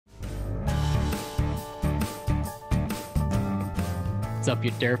What's up,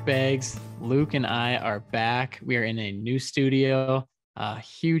 you dirtbags? Luke and I are back. We are in a new studio. A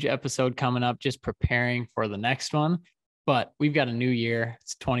huge episode coming up, just preparing for the next one. But we've got a new year.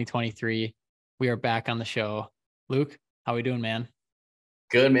 It's 2023. We are back on the show. Luke, how we doing, man?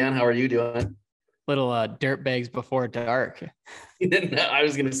 Good, man. How are you doing? Little dirtbags before dark. I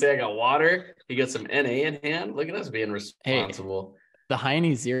was gonna say I got water. You got some NA in hand. Look at us being responsible. The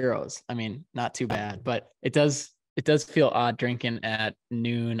Heine zeros. I mean, not too bad, but it does feel odd drinking at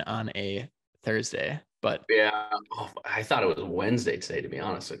noon on a Thursday. But yeah, I thought it was Wednesday today, to be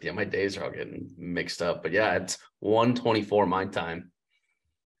honest with you. My days are all getting mixed up. But yeah, it's 1:24 my time.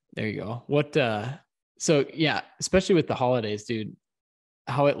 There you go. So yeah, especially with the holidays, dude,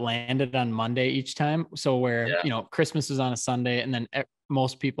 how it landed on Monday each time. So where, Christmas was on a Sunday and then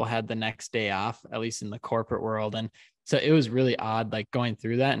most people had the next day off, at least in the corporate world. And so it was really odd, like going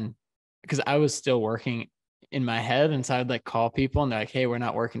through that. And because I was still working in my head. And so I'd like call people and they're like, hey, we're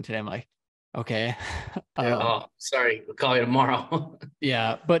not working today. I'm like, okay. Sorry. We'll call you tomorrow.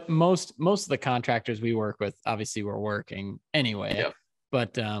 Yeah. But most of the contractors we work with, obviously were working anyway, yep.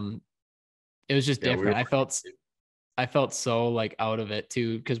 But it was just different. I felt so like out of it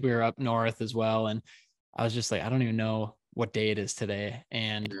too, because we were up north as well. And I was just like, I don't even know what day it is today.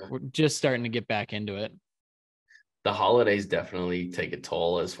 And we're just starting to get back into it. The holidays definitely take a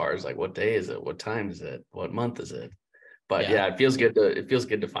toll as far as like, what day is it? What time is it? What month is it? But yeah, it feels good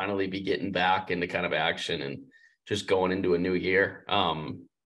to finally be getting back into kind of action and just going into a new year.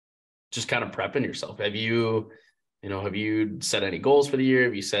 Just kind of prepping yourself. Have you set any goals for the year?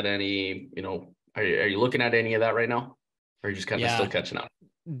 Have you set any, are you looking at any of that right now? Or are you just kind of still catching up?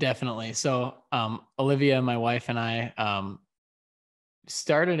 Definitely. So Olivia, my wife, and I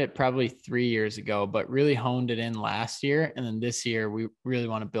started it probably 3 years ago, but really honed it in last year. And then this year we really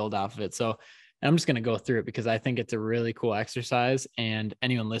want to build off of it. So I'm just going to go through it because I think it's a really cool exercise and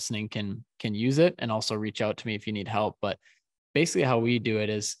anyone listening can use it and also reach out to me if you need help. But basically how we do it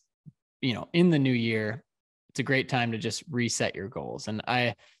is, in the new year, it's a great time to just reset your goals. And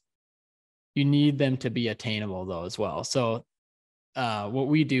you need them to be attainable though as well. So what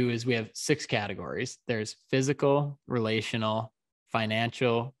we do is we have 6 categories. There's physical, relational,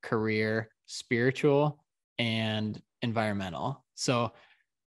 financial, career, spiritual, and environmental. So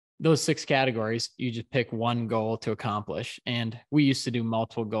those 6 categories, you just pick one goal to accomplish. And we used to do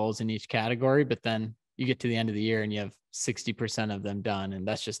multiple goals in each category, but then you get to the end of the year and you have 60% of them done. And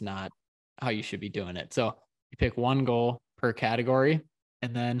that's just not how you should be doing it. So you pick one goal per category.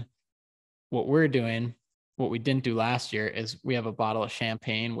 And then what we didn't do last year is we have a bottle of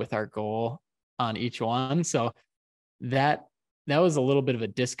champagne with our goal on each one. So that was a little bit of a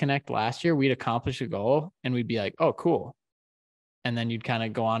disconnect last year. We'd accomplish a goal and we'd be like, oh, cool. And then you'd kind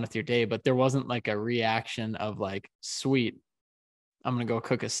of go on with your day, but there wasn't like a reaction of like, sweet, I'm going to go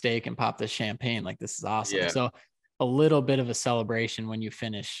cook a steak and pop this champagne. Like, this is awesome. Yeah. So a little bit of a celebration when you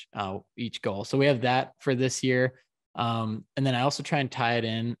finish each goal. So we have that for this year. And then I also try and tie it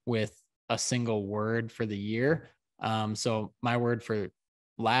in with a single word for the year. So my word for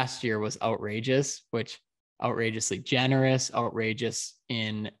last year was outrageous, which outrageously generous, outrageous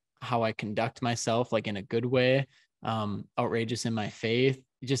in how I conduct myself, like in a good way, outrageous in my faith,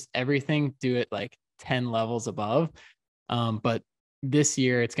 just everything, do it like 10 levels above. But this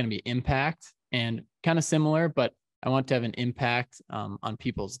year it's going to be impact and kind of similar, but I want to have an impact on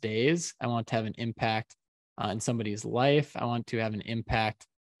people's days. I want to have an impact in somebody's life. I want to have an impact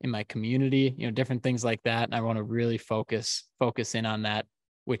in my community, different things like that. And I want to really focus in on that,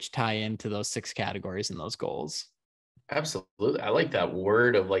 which tie into those 6 categories and those goals. Absolutely. I like that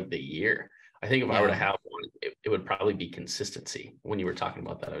word of like the year. I think if I were to have one, it would probably be consistency. When you were talking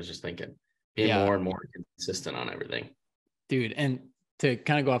about that, I was just thinking being more and more consistent on everything. Dude, and to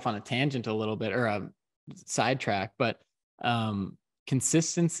kind of go off on a tangent a little bit or a sidetrack, but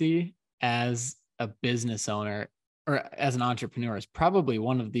consistency as a business owner or as an entrepreneur is probably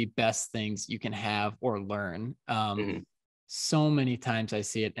one of the best things you can have or learn. So many times I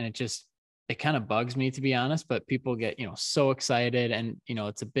see it and it kind of bugs me, to be honest, but people get, so excited and,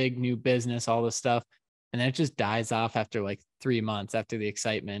 it's a big new business, all this stuff. And then it just dies off after like 3 months after the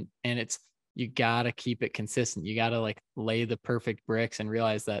excitement. And you got to keep it consistent. You got to like lay the perfect bricks and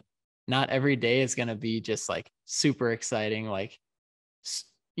realize that not every day is going to be just like super exciting, like,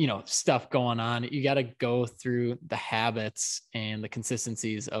 stuff going on. You got to go through the habits and the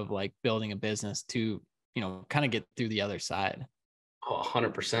consistencies of like building a business to, kind of get through the other side.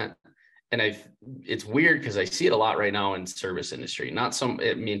 100%. And it's weird because I see it a lot right now in service industry.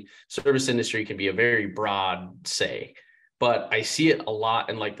 Service industry can be a very broad say, but I see it a lot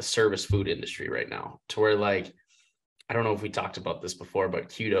in like the service food industry right now, to where like I don't know if we talked about this before, but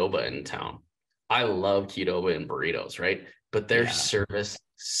Qdoba in town. I love Qdoba and burritos, right? But their service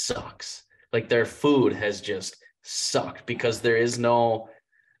sucks. Like their food has just sucked because there is no,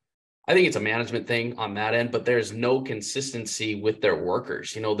 I think it's a management thing on that end, but there's no consistency with their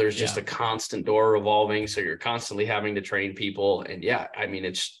workers. You know, there's just a constant door revolving. So you're constantly having to train people. And I mean,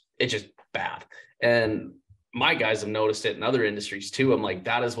 it's just bad. And my guys have noticed it in other industries too. I'm like,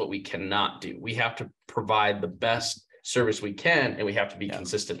 that is what we cannot do. We have to provide the best service we can, and we have to be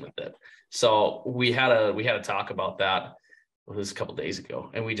consistent with it. So we had a talk about that. It was a couple of days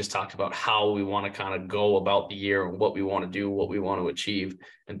ago, and we just talked about how we want to kind of go about the year and what we want to do, what we want to achieve,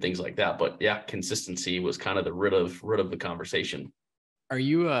 and things like that. But consistency was kind of the root of the conversation. Are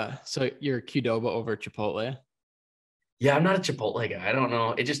you so you're Qdoba over Chipotle? Yeah, I'm not a Chipotle guy. I don't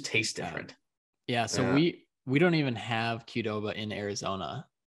know. It just tastes different. Yeah. So we don't even have Qdoba in Arizona.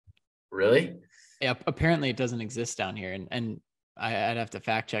 Really? Yeah. Apparently it doesn't exist down here. And I'd have to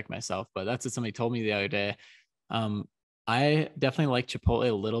fact check myself, but that's what somebody told me the other day. I definitely like Chipotle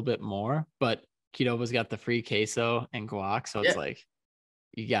a little bit more, but Qdoba's got the free queso and guac. So it's like,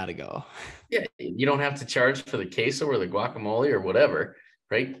 you got to go. Yeah. You don't have to charge for the queso or the guacamole or whatever,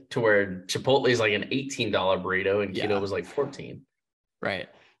 right? To where Chipotle is like an $18 burrito and Qdoba was like 14. Right.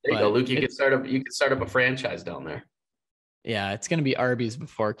 There you go, Luke. You could start up a franchise down there. Yeah, it's gonna be Arby's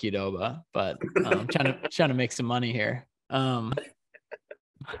before Qdoba, but I'm trying to make some money here. But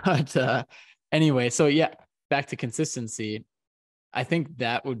anyway, so back to consistency. I think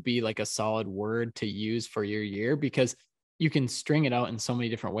that would be like a solid word to use for your year, because you can string it out in so many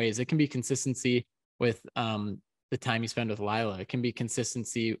different ways. It can be consistency with the time you spend with Lila. It can be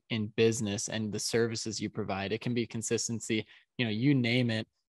consistency in business and the services you provide. It can be consistency, you name it.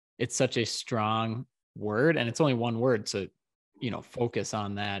 It's such a strong word, and it's only one word. So, focus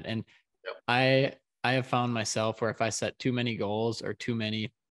on that. And I have found myself where if I set too many goals or too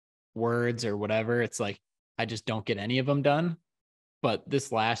many words or whatever, it's like, I just don't get any of them done. But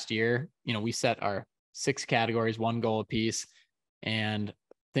this last year, we set our 6 categories, 1 goal apiece, and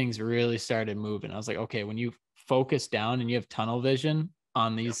things really started moving. I was like, okay, when you focus down and you have tunnel vision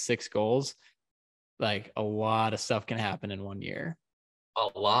on these 6 goals, like a lot of stuff can happen in 1 year.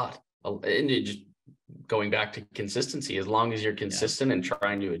 A lot. And it just going back to consistency, as long as you're consistent and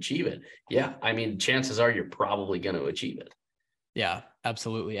trying to achieve it. Yeah. I mean, chances are you're probably going to achieve it. Yeah,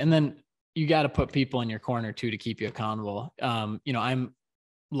 absolutely. And then you got to put people in your corner too, to keep you accountable. I'm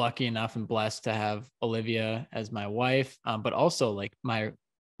lucky enough and blessed to have Olivia as my wife. But also like my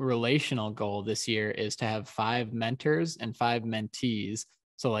relational goal this year is to have 5 mentors and 5 mentees.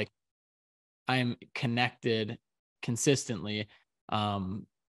 So like I'm connected consistently.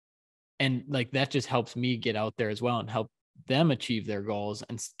 And like that just helps me get out there as well and help them achieve their goals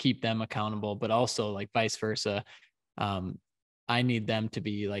and keep them accountable, but also like vice versa. I need them to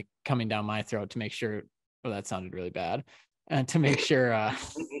be like coming down my throat to make sure, well, that sounded really bad. And to make sure, that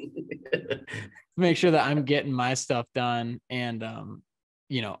I'm getting my stuff done and,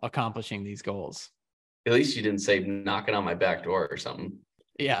 accomplishing these goals. At least you didn't say knocking on my back door or something.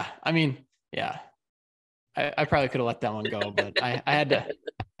 Yeah. I mean, yeah, I probably could have let that one go, but I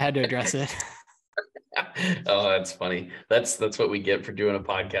had to address it. Oh, that's funny. That's what we get for doing a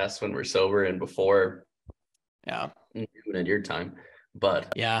podcast when we're sober and before. Yeah. Doing at your time.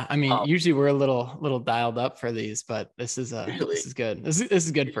 But yeah, I mean, usually we're a little dialed up for these, but this is good. This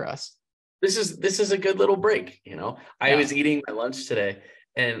is good for us. This is a good little break. I was eating my lunch today,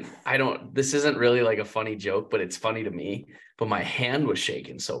 and this isn't really like a funny joke, but it's funny to me. But my hand was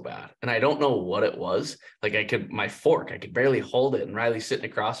shaking so bad, and I don't know what it was. Like my fork, I could barely hold it. And Riley's sitting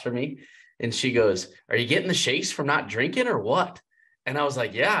across from me, and she goes, "Are you getting the shakes from not drinking or what?" And I was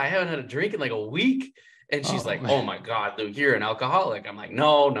like, "Yeah, I haven't had a drink in like a week." And she's like, "Oh my God, Luke, you're an alcoholic." I'm like,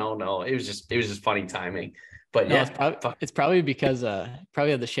 no. It was just funny timing. But no, it's probably because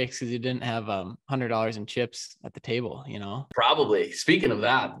probably had the shakes because you didn't have $100 in chips at the table, Probably. Speaking of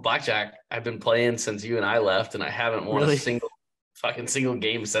that, blackjack, I've been playing since you and I left, and I haven't won a single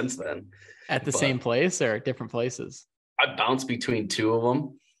game since then. At the same place or different places? I bounced between 2 of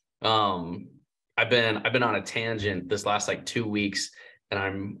them. I've been on a tangent this last like 2 weeks,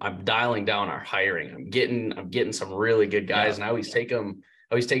 and I'm dialing down our hiring. I'm getting some really good guys, and I always take them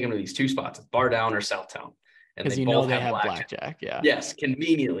to these 2 spots, Bar Down or Southtown. And because they have blackjack. Yeah. Yes,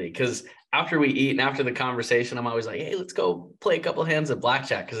 conveniently. Because after we eat and after the conversation, I'm always like, "Hey, let's go play a couple hands of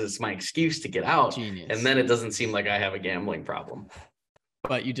blackjack," because it's my excuse to get out. Genius. And then it doesn't seem like I have a gambling problem.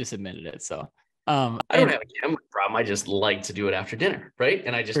 But you just admitted it, so I don't have a gambling problem. I just like to do it after dinner, right?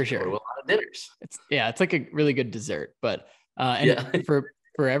 And I just go to a lot of dinners. It's like a really good dessert. But for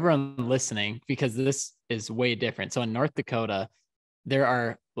for everyone listening, because this is way different. So in North Dakota, there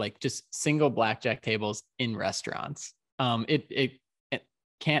are like just single blackjack tables in restaurants. It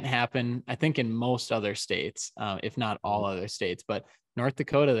can't happen, I think, in most other states, if not all other states. But North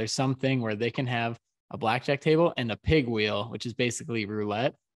Dakota, there's something where they can have a blackjack table and a pig wheel, which is basically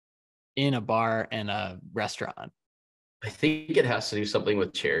roulette, in a bar and a restaurant. I think it has to do something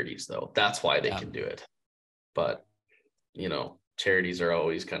with charities, though. That's why they Yeah. can do it. But, charities are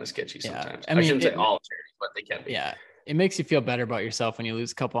always kind of sketchy Yeah. sometimes. I mean, shouldn't say all charities, but they can be. Yeah. It makes you feel better about yourself when you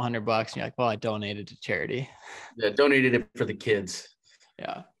lose a couple $100 and you're like, well, I donated to charity. Yeah, donated it for the kids.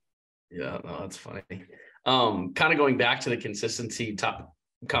 Yeah. Yeah, no, that's funny. Kind of going back to the consistency top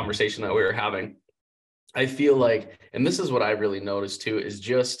conversation that we were having, I feel like, and this is what I really noticed too, is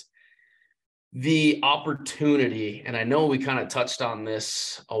just the opportunity. And I know we kind of touched on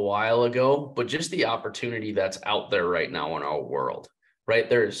this a while ago, but just the opportunity that's out there right now in our world, right?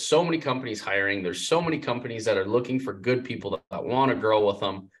 There's so many companies hiring. There's so many companies that are looking for good people that want to grow with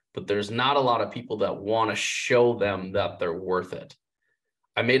them, but there's not a lot of people that want to show them that they're worth it.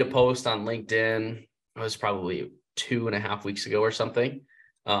 I made a post on LinkedIn. It was probably 2.5 weeks ago or something.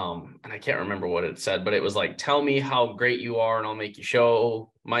 And I can't remember what it said, but it was like, tell me how great you are and I'll make you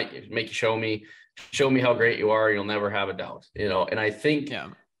show me how great you are. You'll never have a doubt, and I think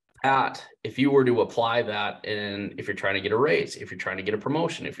that if you were to apply that, and if you're trying to get a raise, if you're trying to get a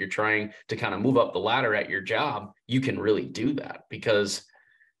promotion, if you're trying to kind of move up the ladder at your job, you can really do that, because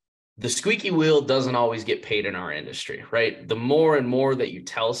the squeaky wheel doesn't always get paid in our industry, right? The more and more that you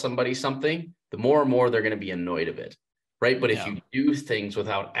tell somebody something, the more and more they're going to be annoyed of it, right? But if you do things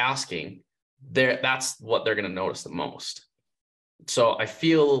without asking, that's what they're going to notice the most. So I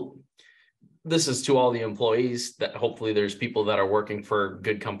feel this is to all the employees, that hopefully there's people that are working for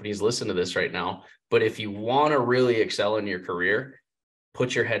good companies listen to this right now. But if you want to really excel in your career,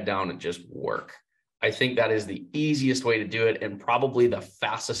 put your head down and just work. I think that is the easiest way to do it, and probably the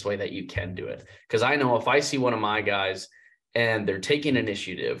fastest way that you can do it. Because I know if I see one of my guys and they're taking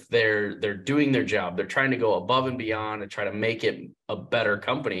initiative, they're doing their job, they're trying to go above and beyond and try to make it a better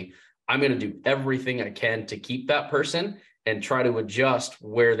company, I'm going to do everything I can to keep that person and try to adjust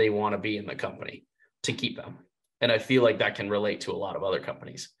where they want to be in the company to keep them. And I feel like that can relate to a lot of other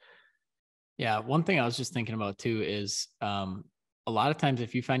companies. Yeah. One thing I was just thinking about too is a lot of times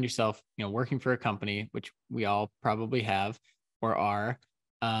if you find yourself, working for a company, which we all probably have or are,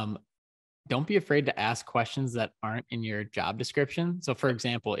 don't be afraid to ask questions that aren't in your job description. So for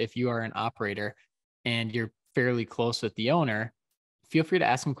example, if you are an operator and you're fairly close with the owner, feel free to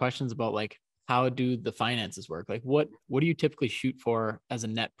ask them questions about like, how do the finances work? Like what do you typically shoot for as a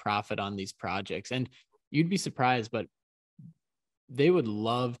net profit on these projects? And you'd be surprised, but they would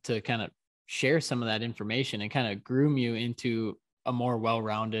love to kind of share some of that information and kind of groom you into a more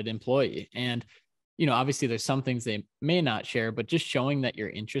well-rounded employee. And, obviously there's some things they may not share, but just showing that you're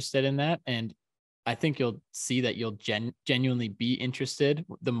interested in that. And I think you'll see that you'll genuinely be interested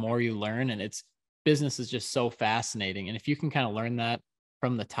the more you learn. And business is just so fascinating. And if you can kind of learn that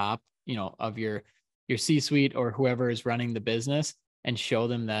from the top, of your C-suite or whoever is running the business, and show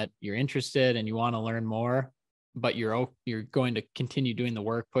them that you're interested and you want to learn more, but you're going to continue doing the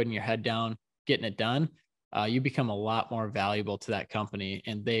work, putting your head down, getting it done, you become a lot more valuable to that company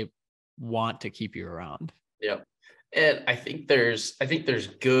and they want to keep you around. Yep. And I think there's it's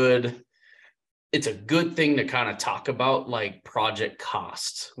a good thing to kind of talk about like project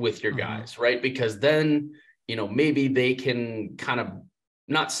costs with your guys, right? Because then, maybe they can kind of,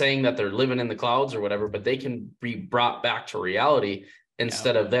 not saying that they're living in the clouds or whatever, but they can be brought back to reality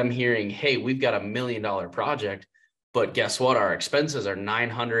instead of them hearing, hey, we've got $1 million project, but guess what? Our expenses are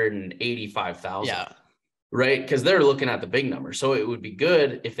 $985,000. Yeah. Right. Because they're looking at the big number. So it would be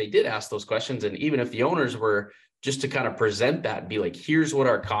good if they did ask those questions. And even if the owners were just to kind of present that and be like, here's what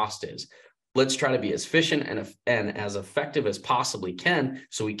our cost is. Let's try to be as efficient and as effective as possibly can.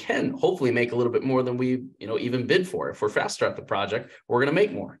 So we can hopefully make a little bit more than we, even bid for. If we're faster at the project, we're going to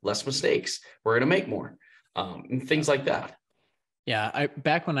make more, less mistakes. We're going to make more and things like that. Yeah.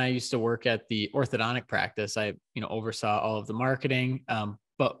 Back when I used to work at the orthodontic practice, I, oversaw all of the marketing.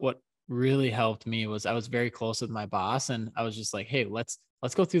 But what really helped me was I was very close with my boss, and I was just like, hey, let's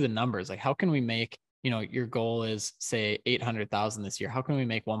go through the numbers. Like, how can we make, your goal is say 800,000 this year. How can we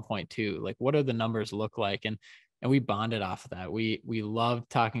make 1.2? Like, what are the numbers look like? And we bonded off of that. We love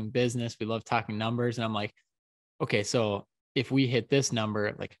talking business. We love talking numbers. And I'm like, okay, so if we hit this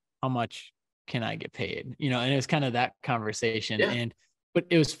number, like how much can I get paid? And it was kind of that conversation. Yeah. But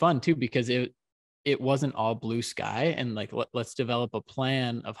it was fun too, because it wasn't all blue sky, and like, let's develop a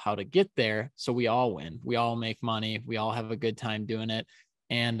plan of how to get there. So we all win, we all make money, we all have a good time doing it.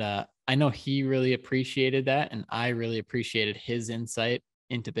 And I know he really appreciated that. And I really appreciated his insight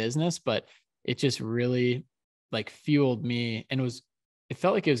into business, but it just really like fueled me. And it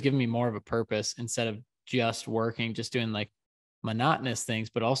felt like it was giving me more of a purpose instead of just working, just doing like monotonous things,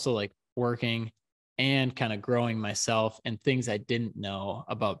 but also like working and kind of growing myself and things I didn't know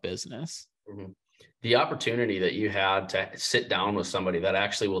about business. Mhm. The opportunity that you had to sit down with somebody that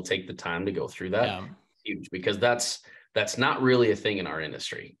actually will take the time to go through that Yeah. is huge, because that's not really a thing in our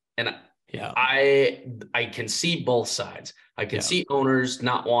industry. And Yeah. I can see both sides. I can Yeah. see owners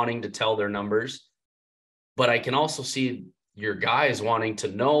not wanting to tell their numbers, but I can also see your guys wanting to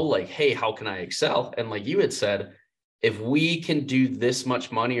know, like, hey, how can I excel? And like you had said, if we can do this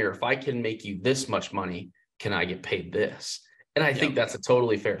much money, or if I can make you this much money, can I get paid this? And I think Yep. that's a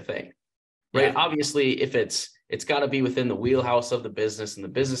totally fair thing, right? Yeah. Obviously, if it's got to be within the wheelhouse of the business, and the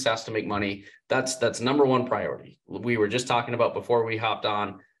business has to make money. That's number one priority. We were just talking about before we hopped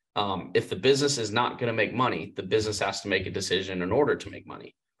on. If the business is not going to make money, the business has to make a decision in order to make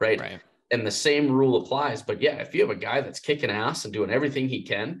money, right? Right. And the same rule applies. But yeah, if you have a guy that's kicking ass and doing everything he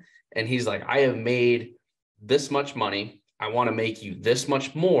can, and he's like, I have made this much money, I want to make you this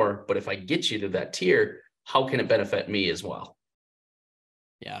much more, but if I get you to that tier, how can it benefit me as well?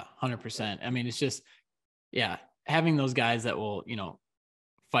 Yeah. 100%. I mean, it's just, yeah, having those guys that will,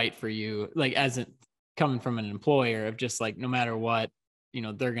 fight for you, like as it coming from an employer of just like, no matter what,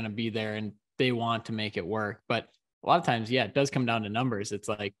 they're going to be there and they want to make it work. But a lot of times, yeah, it does come down to numbers. It's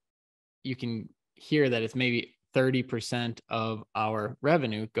like, you can hear that it's maybe 30% of our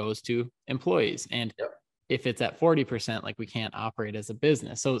revenue goes to employees. And Yep. if it's at 40%, like we can't operate as a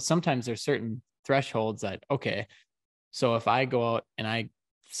business. So sometimes there's certain thresholds that, okay, so if I go out and I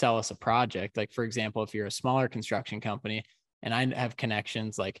sell us a project, like for example, if you're a smaller construction company and I have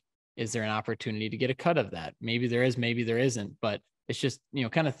connections, like, is there an opportunity to get a cut of that? Maybe there is, maybe there isn't, but it's just,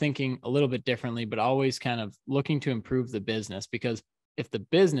 kind of thinking a little bit differently, but always kind of looking to improve the business. Because if the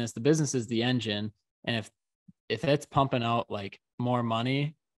business is the engine, and if it's pumping out like more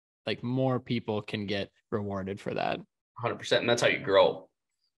money, like more people can get rewarded for that. 100%. And that's how you grow,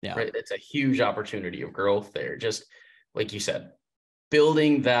 Yeah. right? It's a huge opportunity of growth there. Just like you said,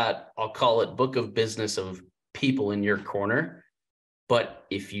 building that, I'll call it book of business of people in your corner. But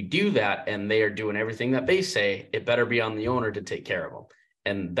if you do that and they are doing everything that they say, it better be on the owner to take care of them.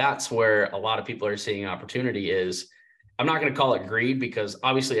 And that's where a lot of people are seeing opportunity is, I'm not going to call it greed, because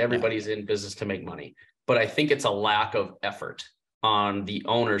obviously Yeah. everybody's in business to make money, but I think it's a lack of effort on the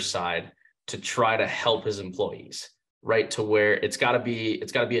owner's side to try to help his employees, right? To where it's got to be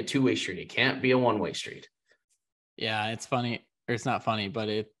a two-way street. It can't be a one-way street. Yeah. It's funny, or it's not funny,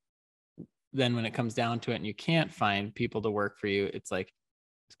 but then when it comes down to it and you can't find people to work for you, it's like,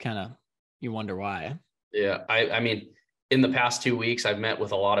 it's kind of, you wonder why. Yeah. I mean, in the past 2 weeks, I've met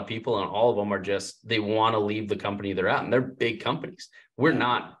with a lot of people, and all of them are just, they want to leave the company they're at, and they're big companies. We're Yeah.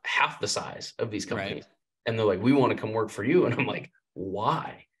 not half the size of these Right. companies. And they're like, we want to come work for you. And I'm like,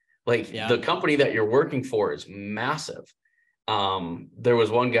 why? Like, Yeah. the company that you're working for is massive. There was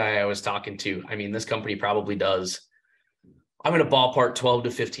one guy I was talking to. I mean, this company probably does, I'm in a ballpark 12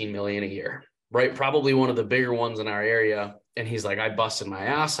 to 15 million a year, right? Probably one of the bigger ones in our area. And he's like, I busted my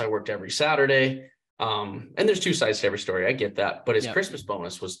ass. I worked every Saturday. And there's two sides to every story. I get that. But his Yep. Christmas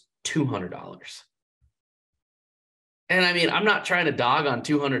bonus was $200. And I mean, I'm not trying to dog on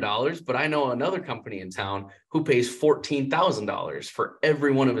 $200, but I know another company in town who pays $14,000 for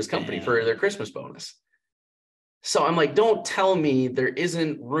every one of his company for their Christmas bonus. So I'm like, don't tell me there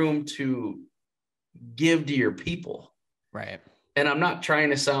isn't room to give to your people. Right. And I'm not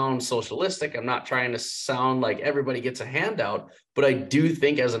trying to sound socialistic. I'm not trying to sound like everybody gets a handout, but I do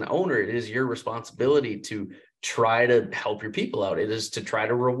think as an owner, it is your responsibility to try to help your people out. It is to try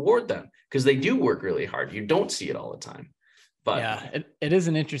to reward them, because they do work really hard. You don't see it all the time. But Yeah. It is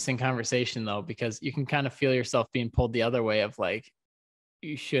an interesting conversation though, because you can kind of feel yourself being pulled the other way of like,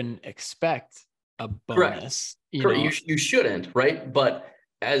 you shouldn't expect a correct, bonus, correct. You shouldn't, right? But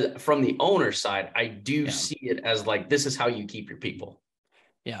as from the owner side, I do Yeah. see it as like, this is how you keep your people,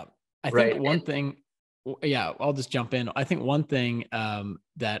 Yeah. I think right? one thing, yeah, I'll just jump in. I think one thing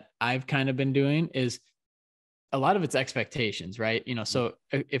that I've kind of been doing is a lot of it's expectations, right? So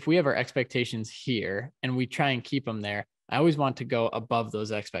if we have our expectations here and we try and keep them there, I always want to go above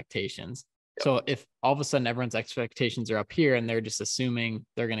those expectations. Yep. So if all of a sudden everyone's expectations are up here and they're just assuming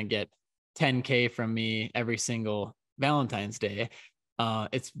they're going to get 10K from me every single Valentine's Day,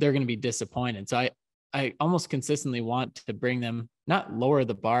 they're going to be disappointed. So I almost consistently want to bring them, not lower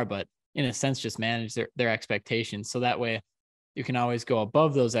the bar, but in a sense, just manage their expectations. So that way you can always go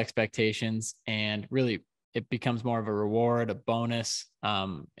above those expectations and really it becomes more of a reward, a bonus,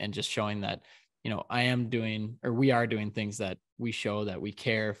 and just showing that, I am doing, or we are doing things that we show that we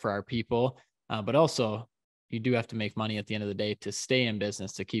care for our people. But also you do have to make money at the end of the day to stay in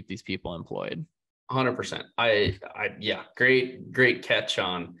business, to keep these people employed. 100%. Yeah, great catch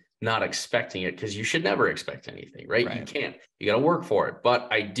on not expecting it, because you should never expect anything, right? You can't, you got to work for it. But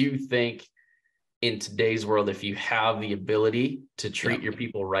I do think in today's world, if you have the ability to treat your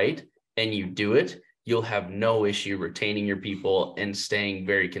people right and you do it, you'll have no issue retaining your people and staying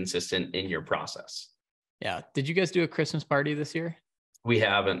very consistent in your process. Yeah. Did you guys do a Christmas party this year? We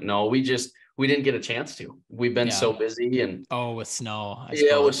haven't. No, we didn't get a chance to. We've been so busy, and with snow.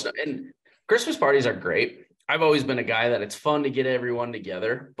 With snow. And Christmas parties are great. I've always been a guy that it's fun to get everyone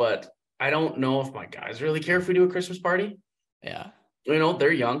together, but I don't know if my guys really care if we do a Christmas party. Yeah.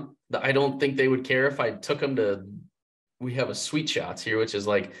 They're young. I don't think they would care if I took them to, we have a Sweet Shots here, which is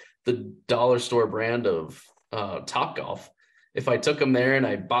like the dollar store brand of Top Golf. If I took them there and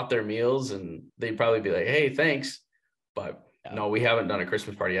I bought their meals, and they'd probably be like, hey, thanks. But no, we haven't done a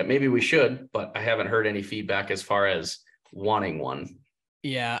Christmas party yet. Maybe we should, but I haven't heard any feedback as far as wanting one.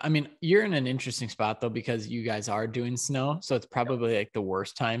 Yeah. I mean, you're in an interesting spot though, because you guys are doing snow. So it's probably like the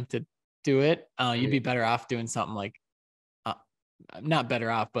worst time to do it. You'd be better off doing something like, not better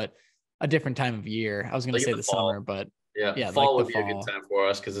off, but a different time of year. I was going to say the summer, but fall would be a good time for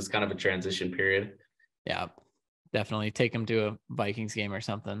us, because it's kind of a transition period. Yeah, definitely take them to a Vikings game or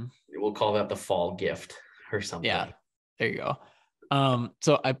something. We'll call that the fall gift or something. Yeah, there you go.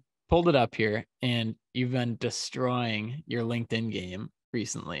 So I pulled it up here, and you've been destroying your LinkedIn game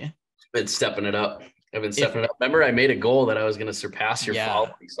recently. Been stepping it up. I've been stepping it up. Remember, I made a goal that I was going to surpass your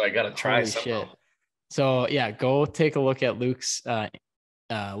following, so I got to try something. So go take a look at Luke's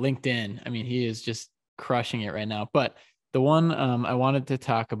LinkedIn. I mean, he is just crushing it right now. But the one I wanted to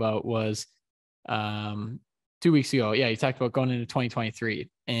talk about was 2 weeks ago. Yeah, you talked about going into 2023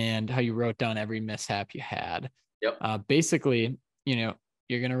 and how you wrote down every mishap you had. Yep. Basically, you're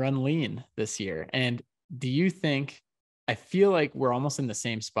going to run lean this year. And do you think, I feel like we're almost in the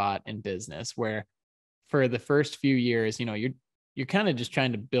same spot in business where for the first few years, you're kind of just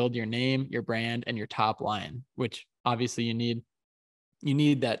trying to build your name, your brand, and your top line, which obviously you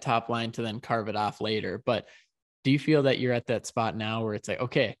need that top line to then carve it off later. But do you feel that you're at that spot now where it's like,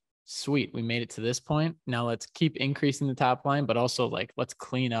 okay, sweet, we made it to this point. Now let's keep increasing the top line, but also like, let's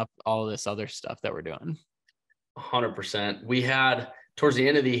clean up all this other stuff that we're doing. 100%. We had towards the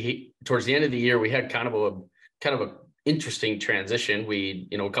end of the year, we had kind of a interesting transition. We,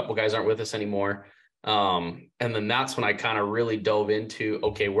 a couple guys aren't with us anymore. And then that's when I kind of really dove into,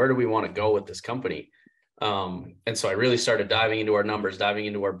 okay, where do we want to go with this company? And so I really started diving into our numbers, diving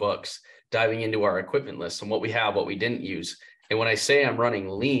into our books, diving into our equipment list and what we have, what we didn't use. And when I say I'm running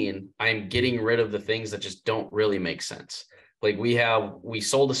lean, I'm getting rid of the things that just don't really make sense. Like we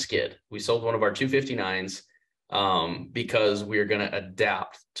sold a skid. We sold one of our 259s because we're going to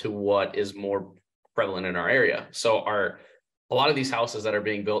adapt to what is more prevalent in our area. So a lot of these houses that are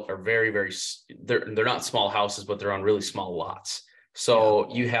being built are very, very, they're not small houses, but they're on really small lots.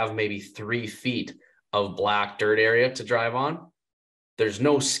 So you have maybe 3 feet of black dirt area to drive on. There's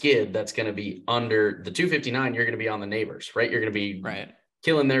no skid that's going to be under the 259. You're going to be on the neighbors, right? You're going to be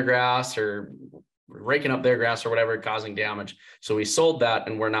killing their grass or raking up their grass or whatever, causing damage. So we sold that,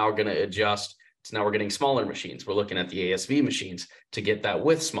 and we're now going to adjust. So now we're getting smaller machines. We're looking at the ASV machines to get that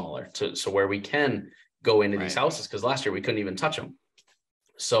width smaller, so where we can go into these houses, because last year we couldn't even touch them.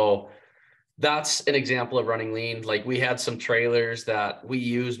 So that's an example of running lean. Like we had some trailers that we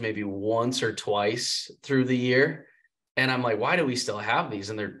used maybe once or twice through the year. And I'm like, why do we still have these?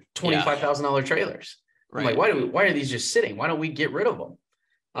 And they're $25,000 trailers. I'm like, why are these just sitting? Why don't we get rid of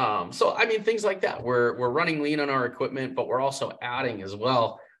them? So, I mean, things like that. We're running lean on our equipment, but we're also adding as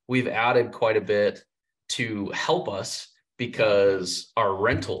well. We've added quite a bit to help us, because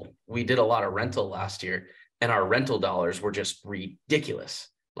we did a lot of rental last year, and our rental dollars were just ridiculous,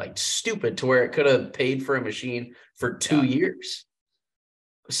 like stupid, to where it could have paid for a machine for 2 years.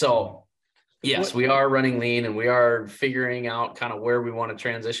 So yes, we are running lean, and we are figuring out kind of where we want to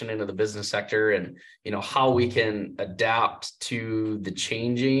transition into the business sector, and, how we can adapt to the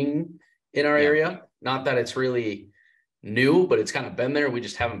changing in our area. Not that it's really new, but it's kind of been there. We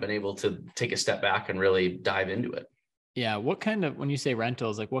just haven't been able to take a step back and really dive into it. Yeah. When you say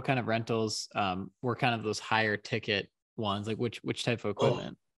rentals, like what kind of rentals were kind of those higher ticket ones? Like which type of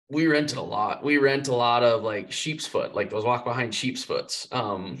equipment? We rented a lot. We rent a lot of like sheep's foot, like those walk behind sheep's foots.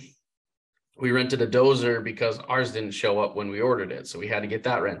 We rented a dozer because ours didn't show up when we ordered it, so we had to get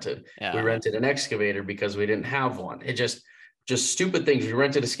that rented. We rented an excavator because we didn't have one. It just stupid things. We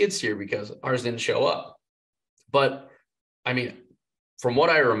rented a skid steer because ours didn't show up. But I mean, from what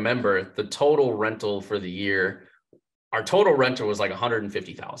I remember, the total rental for the year, our total rental was like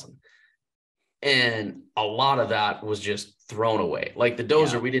 150,000. And a lot of that was just thrown away. Like the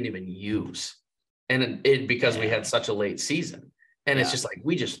dozer, we didn't even use. And it because we had such a late season. And it's just like,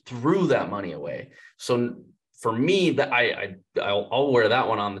 we just threw that money away. So for me, that I'll wear that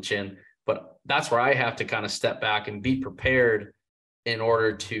one on the chin, but that's where I have to kind of step back and be prepared in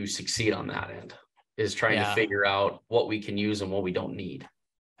order to succeed on that end, is trying to figure out what we can use and what we don't need.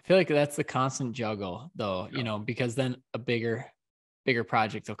 I feel like that's the constant juggle though, because then a bigger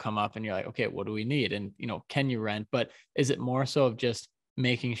project will come up and you're like, okay, what do we need? And, can you rent? But is it more so of just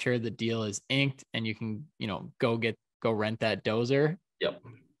making sure the deal is inked and you can, go rent that dozer? Yep.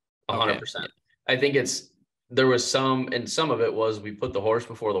 100%. Okay. I think there was some of it was we put the horse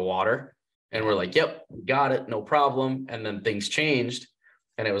before the water and we're like, yep, we got it. No problem. And then things changed.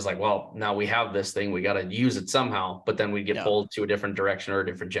 And it was like, well, now we have this thing, we got to use it somehow, but then we get pulled to a different direction or a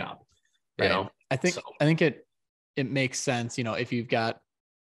different job, I think it makes sense. If you've got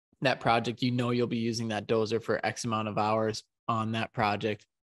that project, you'll be using that dozer for X amount of hours on that project.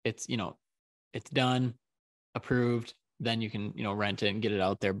 It's, it's done, approved, then you can, rent it and get it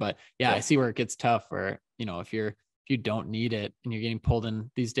out there. But I see where it gets tough where, if you don't need it and you're getting pulled in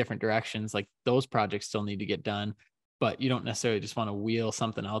these different directions, like those projects still need to get done, but you don't necessarily just want to wheel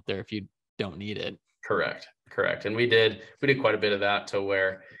something out there if you don't need it. Correct. And we did quite a bit of that to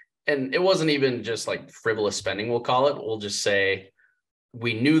where, and it wasn't even just like frivolous spending, we'll call it. We'll just say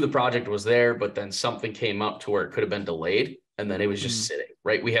we knew the project was there, but then something came up to where it could have been delayed. And then it was just sitting,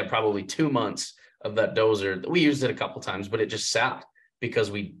 right? We had probably 2 months of that dozer. We used it a couple of times, but it just sat because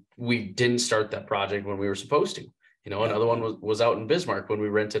we didn't start that project when we were supposed to. Another one was out in Bismarck when we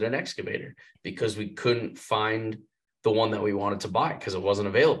rented an excavator because we couldn't find the one that we wanted to buy because it wasn't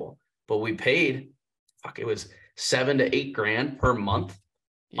available. But we paid, it was $7,000 to $8,000 per month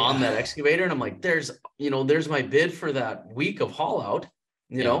on that excavator. And I'm like, there's my bid for that week of haul out,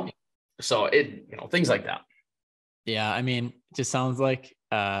 so things like that. Yeah. I mean, it just sounds like,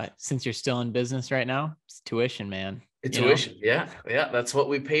 since you're still in business right now, it's tuition, man. It's tuition. Yeah. That's what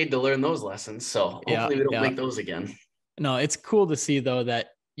we paid to learn those lessons. So hopefully we don't make those again. No, it's cool to see though, that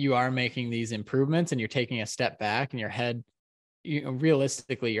you are making these improvements and you're taking a step back and your head,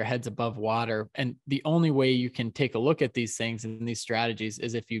 realistically, your head's above water. And the only way you can take a look at these things and these strategies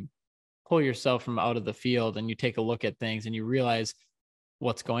is if you pull yourself from out of the field and you take a look at things and you realize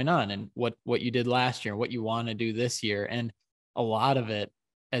what's going on and what you did last year, what you want to do this year. And a lot of it,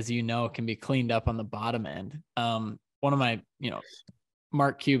 as can be cleaned up on the bottom end. One of my,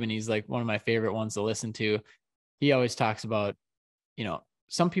 Mark Cuban, he's like one of my favorite ones to listen to. He always talks about,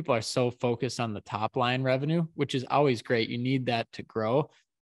 some people are so focused on the top line revenue, which is always great. You need that to grow.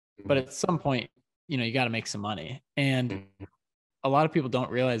 But at some point, you got to make some money. And a lot of people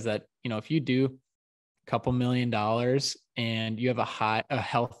don't realize that, if you do a couple $1 million and you have a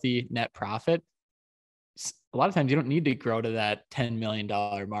healthy net profit, a lot of times you don't need to grow to that $10 million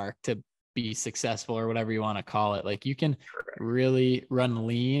mark to be successful or whatever you want to call it. Like you can really run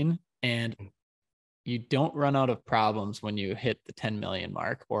lean and you don't run out of problems when you hit the 10 million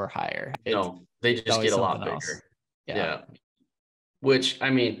mark or higher. They just get a lot bigger. Yeah. Which, I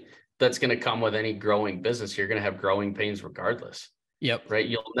mean, that's going to come with any growing business. You're going to have growing pains regardless. Yep. Right.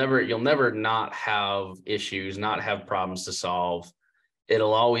 You'll never not have issues, not have problems to solve.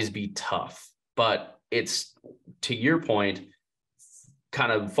 It'll always be tough, but it's, to your point,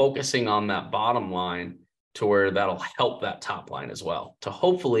 kind of focusing on that bottom line to where that'll help that top line as well, to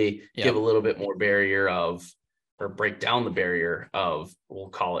hopefully give a little bit more barrier of, or break down the barrier of, we'll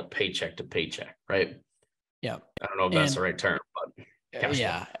call it paycheck to paycheck. Right. Yeah. I don't know if that's the right term, but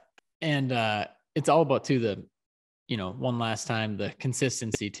yeah. And it's all about one last time, the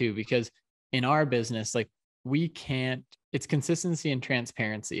consistency too, because in our business, like it's consistency and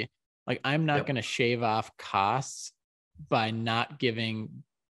transparency. Like I'm not going to shave off costs by not giving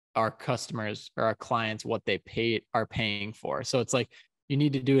our customers or our clients what they are paying for. So it's like, you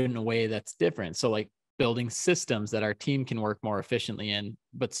need to do it in a way that's different. So like building systems that our team can work more efficiently in,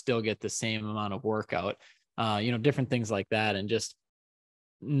 but still get the same amount of work out, different things like that. And just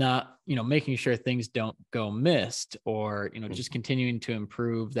not, making sure things don't go missed or, just continuing to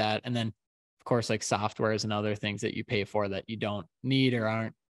improve that. And then of course, like softwares and other things that you pay for that you don't need or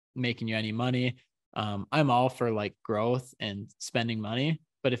aren't making you any money. I'm all for like growth and spending money,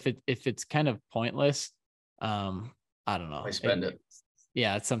 but if it's kind of pointless, I don't know. I spend it.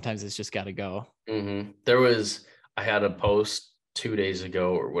 Yeah. Sometimes it's just got to go. I had a post 2 days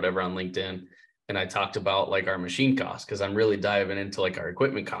ago or whatever on LinkedIn, and I talked about like our machine costs, because I'm really diving into like our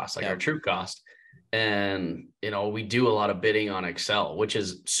equipment costs, like our true cost. And, we do a lot of bidding on Excel, which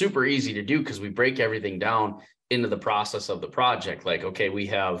is super easy to do because we break everything down into the process of the project. Like, okay, we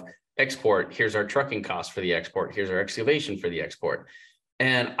have export. Here's our trucking cost for the export. Here's our excavation for the export.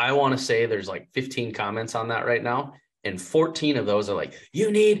 And I want to say there's like 15 comments on that right now. And 14 of those are like,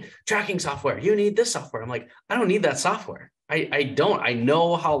 you need tracking software. You need this software. I'm like, I don't need that software. I don't. I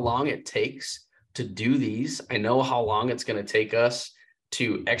know how long it takes to do these. I know how long it's going to take us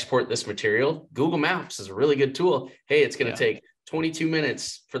to export this material. Google Maps is a really good tool. Hey, it's going to take 22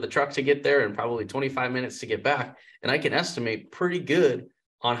 minutes for the truck to get there and probably 25 minutes to get back. And I can estimate pretty good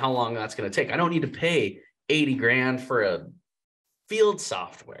on how long that's going to take. I don't need to pay 80 grand for a field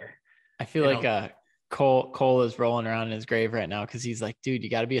software. I feel like Cole is rolling around in his grave right now because he's like, dude, you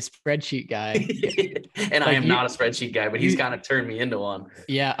got to be a spreadsheet guy. And I am not a spreadsheet guy, but he's kind of turned me into one.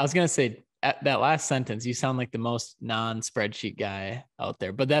 Yeah, I was going to say, at that last sentence, you sound like the most non-spreadsheet guy out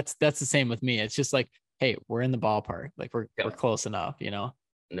there, but that's the same with me. It's just like, hey, we're in the ballpark. Like we're close enough, No.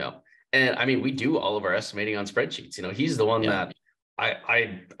 And I mean, we do all of our estimating on spreadsheets. He's the one that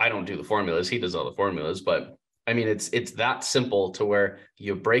I don't do the formulas. He does all the formulas, but I mean, it's that simple to where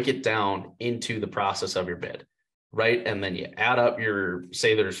you break it down into the process of your bid, right? And then you add up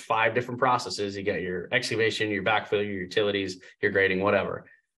say there's 5 different processes. You get your excavation, your backfill, your utilities, your grading, whatever.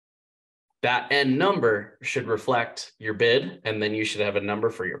 That end number should reflect your bid, and then you should have a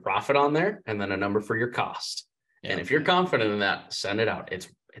number for your profit on there, and then a number for your cost. Yeah. And if you're confident in that, send it out. It's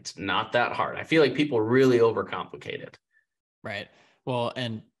not that hard. I feel like people really overcomplicate it. Right. Well,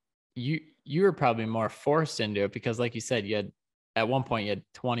 and you were probably more forced into it because, like you said, at one point you had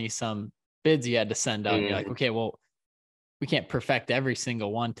 20 some bids you had to send out. And you're like, okay, well, we can't perfect every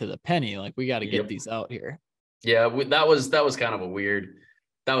single one to the penny. Like we got to get these out here. Yeah, that was kind of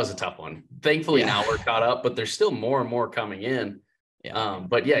that was a tough one. Thankfully now we're caught up, but there's still more and more coming in.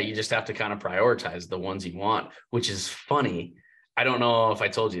 But you just have to kind of prioritize the ones you want, which is funny. I don't know if I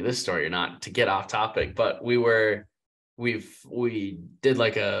told you this story or not, to get off topic, but we did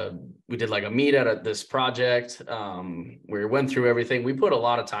like a meet at this project. We went through everything. We put a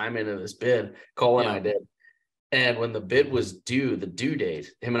lot of time into this bid. Cole and I did. And when the bid was due, the due date,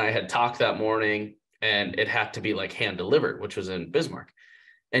 him and I had talked that morning, and it had to be like hand delivered, which was in Bismarck.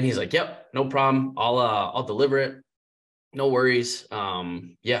 And he's like, yep, no problem. I'll deliver it. No worries.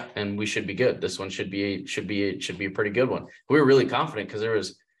 And we should be good. This one should be a pretty good one. We were really confident because there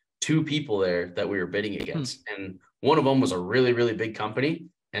was 2 people there that we were bidding against. And one of them was a really, really big company.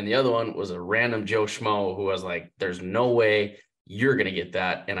 And the other one was a random Joe Schmo who was like, there's no way you're going to get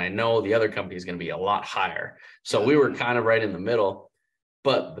that. And I know the other company is going to be a lot higher. So we were kind of right in the middle,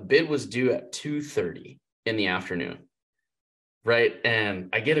 but the bid was due at 2:30 in the afternoon. Right. And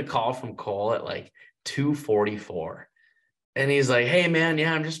I get a call from Cole at like 2:44. And he's like, hey man,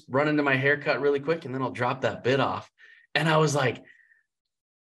 I'm just running to my haircut really quick and then I'll drop that bid off. And I was like,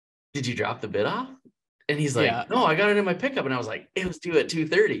 did you drop the bid off? And he's like, no, I got it in my pickup. And I was like, it was due at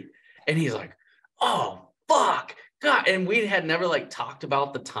 2:30. And he's like, oh, fuck. God. And we had never like talked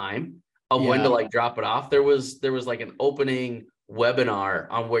about the time of when to like drop it off. There was like an opening webinar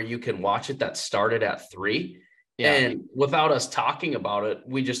on where you can watch it that started at 3. And without us talking about it,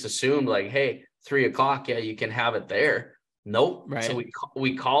 we just assumed like, hey, 3:00. Yeah, you can have it there. Nope. Right. So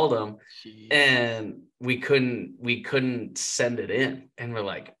we called them. And we couldn't send it in. And we're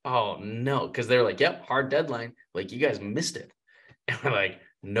like, oh no. Cause they're like, yep, hard deadline. Like you guys missed it. And we're like,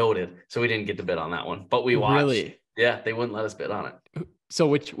 noted. So we didn't get to bid on that one, but we watched. Really? Yeah. They wouldn't let us bid on it. So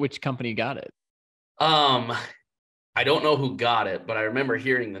which company got it? I don't know who got it, but I remember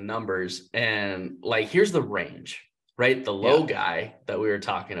hearing the numbers and like, here's the range, right? The low guy that we were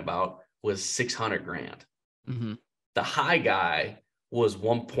talking about was 600 grand. Mm-hmm. The high guy was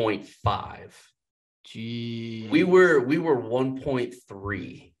 1.5. Gee, we were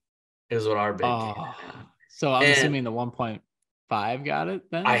 1.3 is what our bid came in. So I'm assuming the 1.5 got it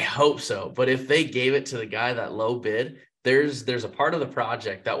then? I hope so. But if they gave it to the guy that low bid, there's a part of the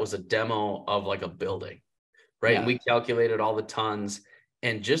project that was a demo of like a building. Right. And we calculated all the tons,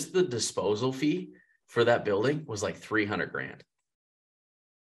 and just the disposal fee for that building was like 300 grand.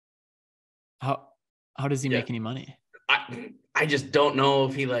 How does he make any money? I just don't know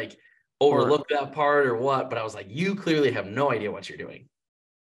if he like overlooked that part or what, but I was like, you clearly have no idea what you're doing.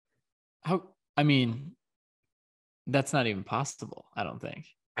 I mean, that's not even possible. I don't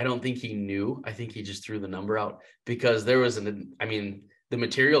think he knew. I think he just threw the number out because there was the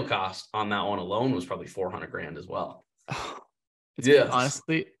material cost on that one alone was probably 400 grand as well.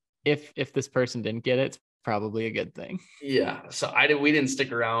 Honestly, if this person didn't get it, it's probably a good thing. Yeah. So we didn't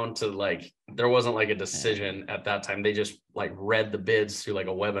stick around to like, there wasn't like a decision at that time. They just like read the bids through like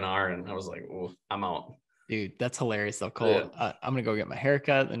a webinar, and I was like, oh, I'm out. Dude, that's hilarious though, Cole. Yeah. I'm gonna go get my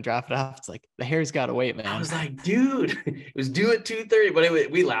haircut and drop it off. It's like the hair's got to wait, man. I was like, dude, it was due at 2:30,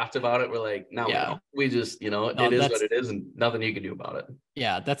 but we laughed about it. We're like, now we don't. We just, No, it is what it is, and nothing you can do about it.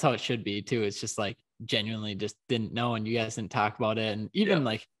 Yeah, that's how it should be too. It's just like genuinely just didn't know, and you guys didn't talk about it. And even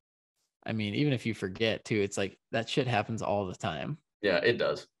like, I mean, even if you forget too, it's like that shit happens all the time. Yeah, it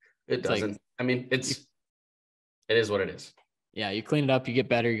does. It doesn't. Like, I mean, it is what it is. Yeah, you clean it up, you get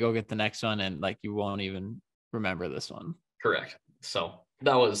better, you go get the next one, and like you won't even remember this one. Correct. So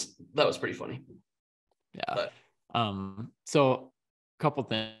that was pretty funny. Yeah. But, so a couple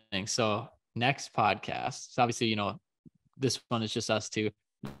things. So next podcast, so obviously, this one is just us two.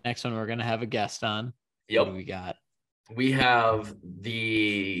 Next one, we're gonna have a guest on. Yep. What do we got? We have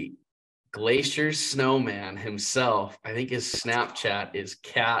the Glacier Snowman himself. I think his Snapchat is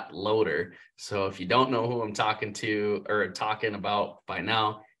Cat Loader. So if you don't know who I'm talking to or talking about by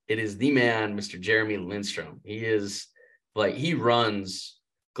now, it is the man, Mr. Jeremy Lindstrom. He runs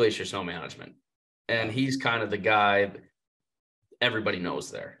Glacier Snow Management, and he's kind of the guy everybody knows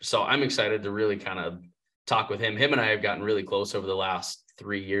there. So I'm excited to really kind of talk with him. Him and I have gotten really close over the last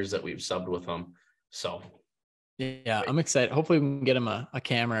 3 years that we've subbed with him. So yeah, I'm excited. Hopefully we can get him a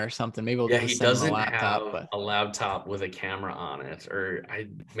camera or something. Maybe we'll just he doesn't have a laptop with a camera on it, or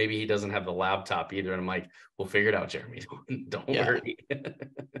maybe he doesn't have the laptop either. And I'm like, we'll figure it out, Jeremy. Don't worry.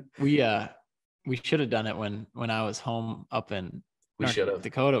 We should have done it when I was home up in North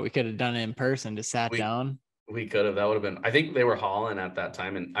Dakota. We could have done it in person, just sat down. We could have. That would have been. I think they were hauling at that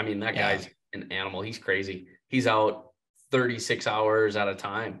time, and I mean that guy's an animal. He's crazy. He's out 36 hours at a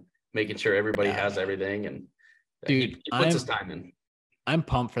time, making sure everybody has everything. And dude, he puts his time in. I'm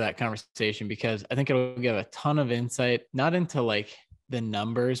pumped for that conversation because I think it'll give a ton of insight, not into like the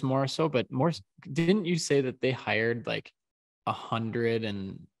numbers more so, but more. Didn't you say that they hired like 100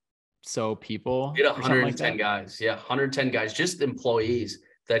 and so people? He had 110 guys. Yeah, 110 guys, just employees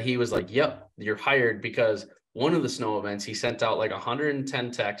that he was like, yep, you're hired. Because one of the snow events, he sent out like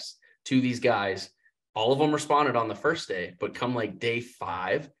 110 texts to these guys. All of them responded on the first day, but come like day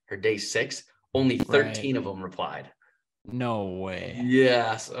 5 or day 6, only 13 of them replied. No way.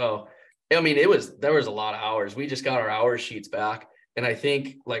 Yeah. So, I mean, there was a lot of hours. We just got our hour sheets back. And I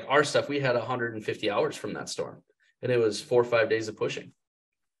think like our stuff, we had 150 hours from that storm, and it was 4 or 5 days of pushing.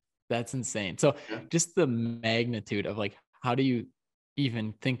 That's insane. So just the magnitude of like, how do you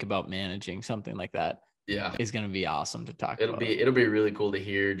even think about managing something like that? Yeah. Is going to be awesome to talk about. It'll be really cool to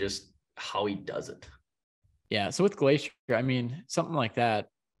hear just how he does it. Yeah. So with Glacier, I mean, something like that,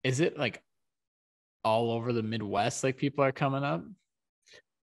 is it like all over the Midwest? Like people are coming up?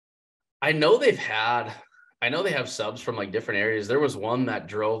 I know they have subs from like different areas. There was one that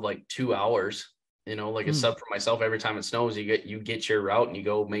drove like 2 hours, like a sub for myself. Every time it snows, you get your route and you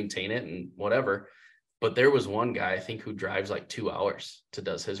go maintain it and whatever. But there was one guy, I think, who drives like 2 hours to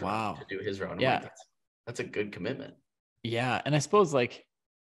do his route. Yeah. Like, that's a good commitment. Yeah. And I suppose like,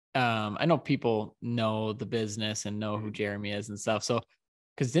 I know people know the business and know who Jeremy is and stuff. So,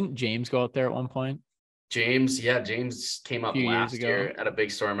 cause didn't James go out there at one point? James came up last year at a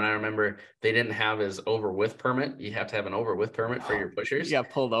big storm. And I remember they didn't have his over with permit. You have to have an over with permit for your pushers. He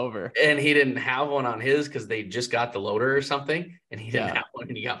got pulled over. And he didn't have one on his because they just got the loader or something. And he didn't have one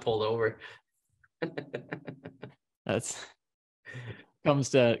and he got pulled over. That's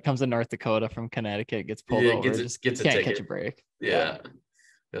comes to North Dakota from Connecticut, gets pulled over, gets a can't ticket. Catch a break. Yeah.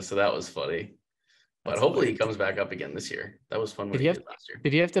 So that was funny. But hopefully he comes back up again this year. That was fun. Did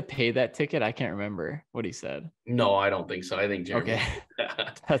he have to pay that ticket? I can't remember what he said. No, I don't think so. I think Jeremy. Okay.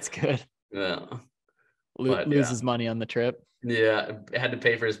 That's good. Yeah. Loses money on the trip. Yeah. Had to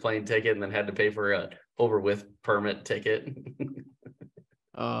pay for his plane ticket and then had to pay for a over with permit ticket.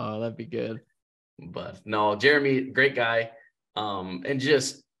 Oh, that'd be good. But no, Jeremy, great guy. And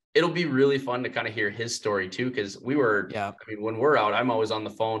just, it'll be really fun to kind of hear his story too. Cause I mean, when we're out, I'm always on the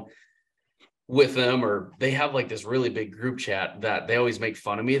phone with them, or they have like this really big group chat that they always make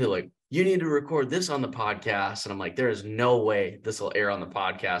fun of me. They're like, you need to record this on the podcast. And I'm like, there is no way this will air on the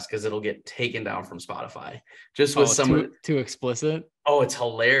podcast because it'll get taken down from Spotify. Just with too explicit. Oh, it's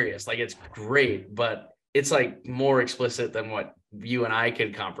hilarious. Like it's great, but it's like more explicit than what you and I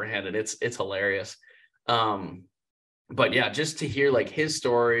could comprehend. And it's hilarious. But yeah, just to hear like his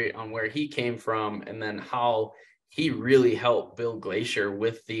story on where he came from and then how he really helped build Glacier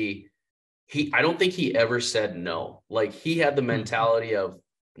with I don't think he ever said no. Like he had the mentality of,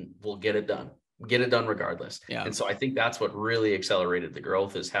 we'll get it done regardless. Yeah. And so I think that's what really accelerated the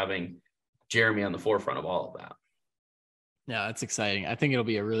growth, is having Jeremy on the forefront of all of that. Yeah, it's exciting. I think it'll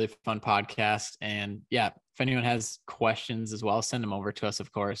be a really fun podcast. And yeah, if anyone has questions as well, send them over to us,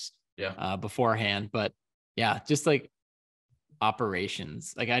 of course, beforehand. But yeah, just like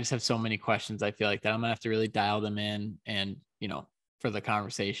operations. Like I just have so many questions. I feel like that I'm gonna have to really dial them in and, for the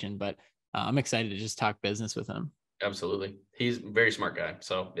conversation. But I'm excited to just talk business with him. Absolutely. He's a very smart guy.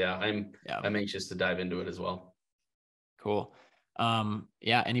 So yeah, I'm anxious to dive into it as well. Cool.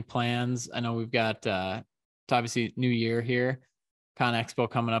 Any plans? I know we've got it's obviously New Year here, Con Expo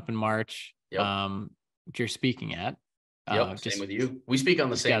coming up in March. Which you're speaking at. Same with you. We speak on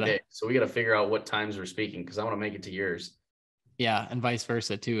the same day, so we got to figure out what times we're speaking because I want to make it to yours. Yeah, and vice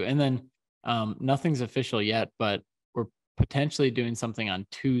versa too. And then nothing's official yet, but we're potentially doing something on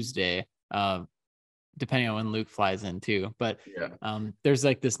Tuesday, depending on when Luke flies in too. But there's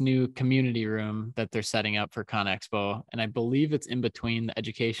like this new community room that they're setting up for Con Expo, and I believe it's in between the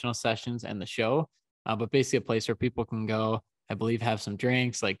educational sessions and the show. But basically a place where people can go, I believe, have some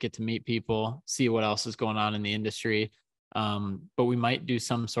drinks, like get to meet people, see what else is going on in the industry. But we might do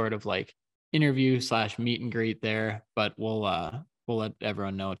some sort of like interview / meet and greet there, but we'll let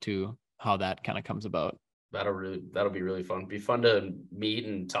everyone know too how that kind of comes about. That'll be really fun. Be fun to meet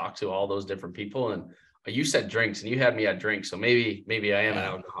and talk to all those different people. And you said drinks and you had me at drinks. So maybe I am an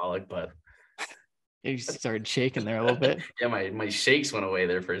alcoholic, but you started shaking there a little bit. Yeah. My shakes went away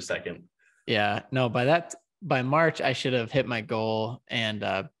there for a second. Yeah, no, by March, I should have hit my goal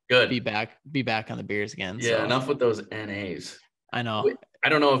and good be back on the beers again. Yeah. So. Enough with those NAs. I know. I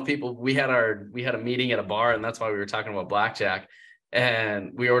don't know if we had a meeting at a bar and that's why we were talking about blackjack.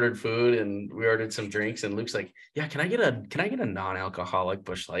 And we ordered food and we ordered some drinks and Luke's like, yeah, can I get a non-alcoholic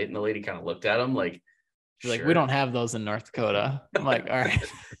Busch Light? And the lady kind of looked at him like, she's like, we don't have those in North Dakota. I'm like, all right.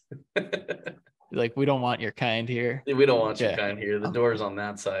 Like, we don't want your kind here. We don't want your kind here. The door's on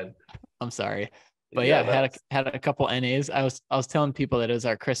that side. I'm sorry. But yeah, had a couple NAs. I was telling people that it was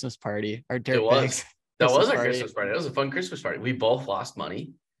our Christmas party, our dirt bags. That was our Christmas party. That was a fun Christmas party. We both lost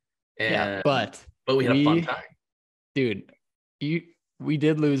money. But we had a fun time. Dude, we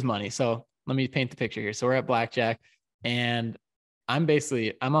did lose money. So let me paint the picture here. So we're at blackjack and I'm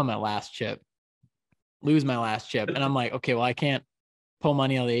on my last chip, lose my last chip. And I'm like, okay, well, I can't pull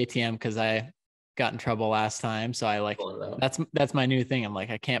money out of the ATM because I got in trouble last time. So I like, that's my new thing. I'm like,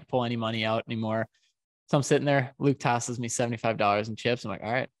 I can't pull any money out anymore. So I'm sitting there. Luke tosses me $75 in chips. I'm like,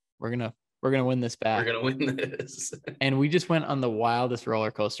 all right, we're going to win this back. We're going to win this. And we just went on the wildest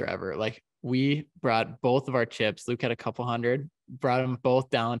roller coaster ever. Like we brought both of our chips. Luke had a couple hundred, brought them both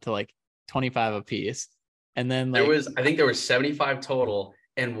down to like 25 a piece. And then I think there was 75 total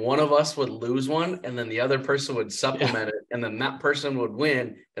and one of us would lose one and then the other person would supplement it. And then that person would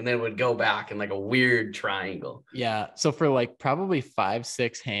win and then would go back in like a weird triangle. Yeah. So for like probably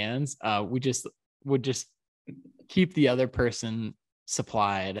 5-6 hands, we just would just keep the other person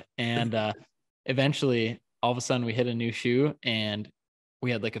supplied. And eventually all of a sudden we hit a new shoe and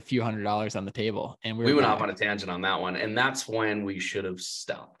we had like a few $100s on the table and we went off on a tangent on that one. And that's when we should have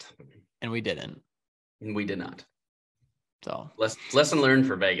stopped. And we didn't. And we did not. So lesson learned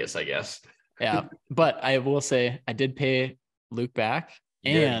for Vegas, I guess. Yeah. But I will say I did pay Luke back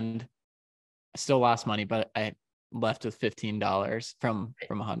and I still lost money, but I left with $15 from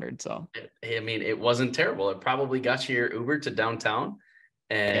 100. So I mean, it wasn't terrible. It probably got you your Uber to downtown.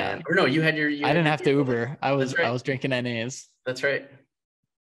 And or no, you had your. I didn't have to Uber. I was drinking NAs. That's right.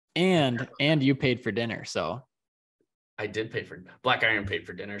 And you paid for dinner, so. I did pay for Black Iron paid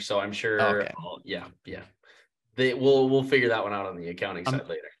for dinner, so I'm sure. Okay. Yeah. We'll figure that one out on the accounting side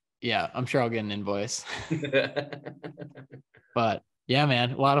later. Yeah, I'm sure I'll get an invoice. But yeah,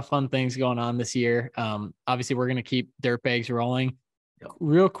 man, a lot of fun things going on this year. Obviously, we're gonna keep dirt bags rolling. Yep.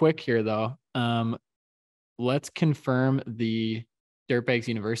 Real quick here, though. Let's confirm the Dirt Bags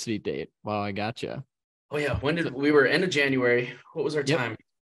University date. Wow, I got you. Oh yeah, we were end of January? What was our time?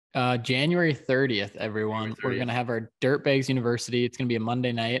 January 30th, everyone. We're going to have our Dirt Bags University. It's going to be a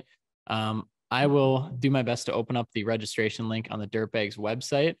Monday night. I will do my best to open up the registration link on the Dirt Bags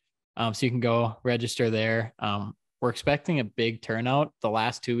website. So you can go register there. We're expecting a big turnout. The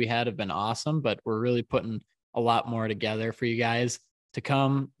last two we had have been awesome, but we're really putting a lot more together for you guys to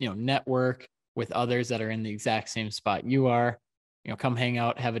come, network with others that are in the exact same spot you are, come hang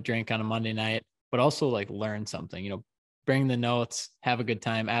out, have a drink on a Monday night, but also like learn something, bring the notes, have a good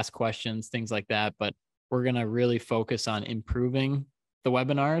time, ask questions, things like that. But we're going to really focus on improving the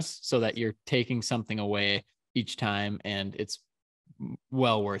webinars so that you're taking something away each time and it's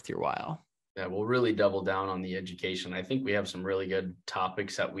well worth your while. Yeah, we'll really double down on the education. I think we have some really good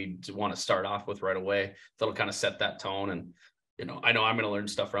topics that we want to start off with right away. That'll kind of set that tone. And I know I'm going to learn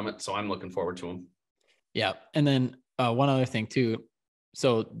stuff from it. So I'm looking forward to them. Yeah. And then one other thing too.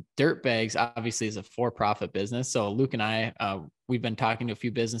 So Dirt Bags obviously is a for-profit business. So Luke and I, we've been talking to a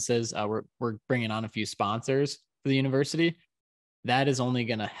few businesses. We're bringing on a few sponsors for the university. That is only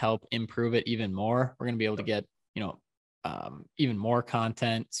going to help improve it even more. We're going to be able to get, even more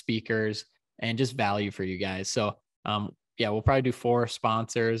content, speakers, and just value for you guys. So, we'll probably do 4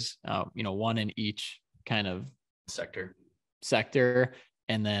 sponsors, one in each kind of sector.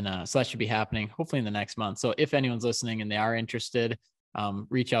 And then, so that should be happening hopefully in the next month. So if anyone's listening and they are interested,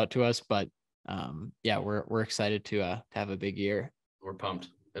 reach out to us. But we're excited to have a big year. We're pumped.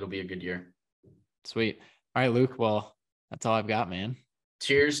 It'll be a good year. Sweet. All right, Luke. Well, that's all I've got, man.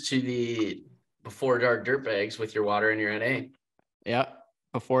 Cheers to the Before Dark Dirt Bags with your water and your NA. Yeah.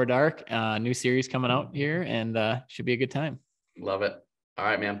 Before Dark, new series coming out here, and should be a good time. Love it. All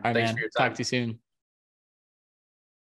right, man. All right, Thanks man. for your time. Talk to you soon.